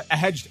course, we have a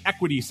hedged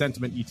equity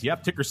sentiment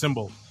ETF, ticker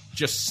symbol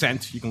just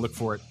CENT. You can look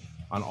for it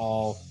on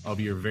all of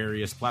your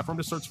various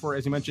platforms. To search for,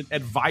 as you mentioned,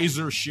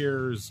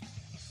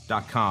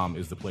 AdvisorShares.com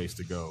is the place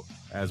to go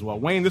as well.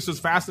 Wayne, this is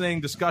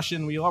fascinating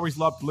discussion. We always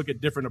love to look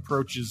at different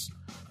approaches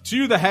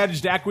to the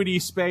hedged equity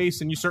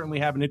space, and you certainly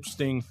have an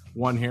interesting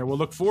one here. We'll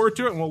look forward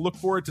to it, and we'll look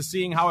forward to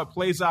seeing how it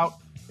plays out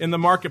in the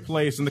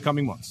marketplace in the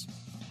coming months.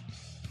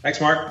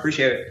 Thanks, Mark.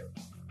 Appreciate it.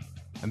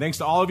 And thanks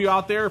to all of you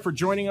out there for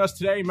joining us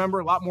today. Remember,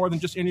 a lot more than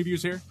just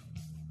interviews here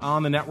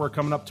on the network.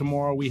 Coming up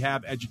tomorrow, we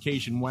have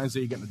Education Wednesday.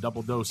 You're getting a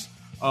double dose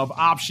of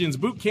Options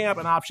Bootcamp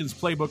and Options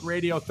Playbook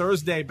Radio.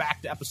 Thursday,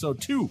 back to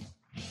episode 2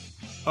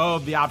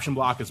 of the Option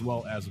Block, as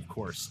well as, of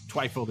course,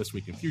 TWIFO this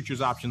week in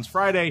Futures Options.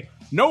 Friday,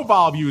 no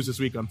vol views this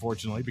week,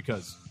 unfortunately,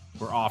 because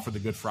we're off for the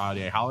Good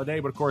Friday holiday.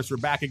 But, of course, we're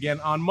back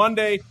again on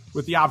Monday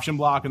with the Option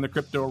Block and the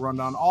Crypto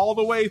Rundown all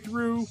the way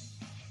through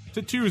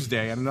to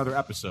Tuesday and another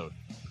episode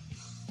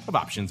of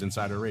Options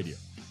Insider Radio.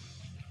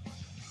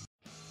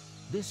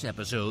 This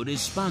episode is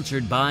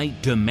sponsored by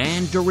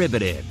Demand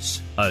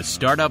Derivatives, a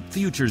startup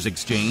futures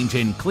exchange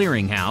and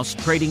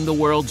clearinghouse trading the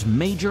world's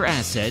major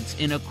assets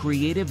in a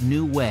creative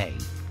new way.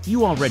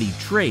 You already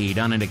trade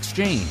on an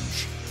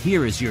exchange.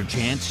 Here is your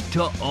chance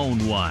to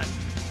own one.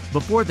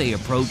 Before they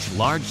approach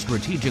large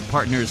strategic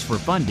partners for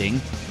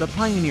funding, the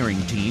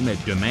pioneering team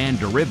at Demand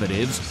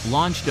Derivatives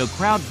launched a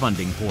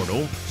crowdfunding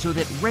portal so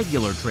that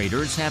regular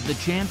traders have the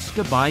chance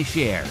to buy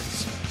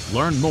shares.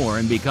 Learn more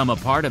and become a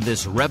part of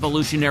this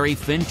revolutionary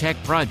fintech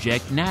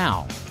project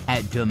now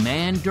at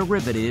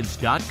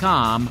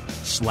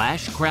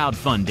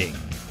demandderivatives.com/crowdfunding.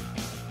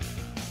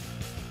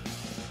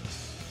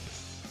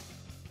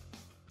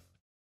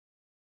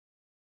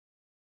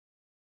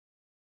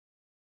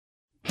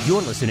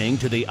 You're listening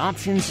to the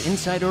Options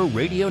Insider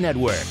Radio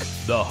Network,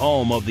 the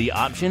home of the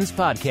Options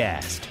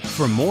Podcast.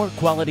 For more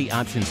quality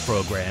options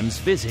programs,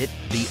 visit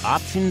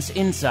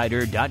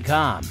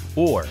theoptionsinsider.com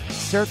or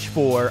search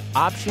for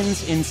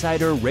Options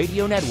Insider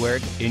Radio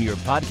Network in your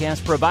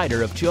podcast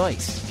provider of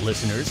choice.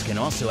 Listeners can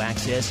also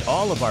access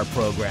all of our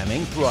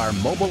programming through our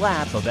mobile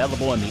app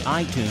available in the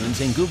iTunes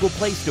and Google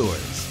Play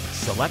stores.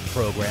 Select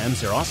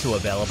programs are also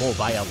available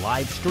via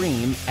live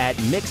stream at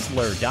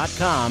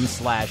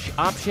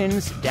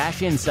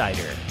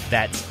mixlr.com/options-insider.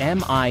 That's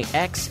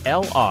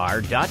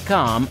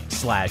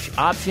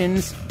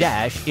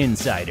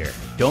mixlr.com/options-insider.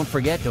 Don't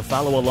forget to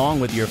follow along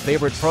with your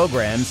favorite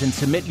programs and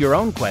submit your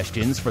own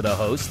questions for the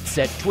hosts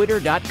at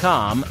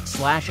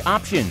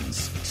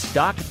twitter.com/options,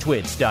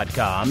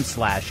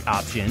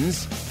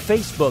 stocktwits.com/options,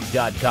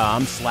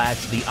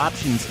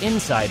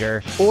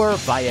 facebook.com/theoptionsinsider, or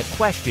via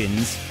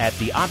questions at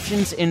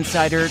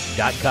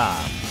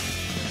theoptionsinsider.com.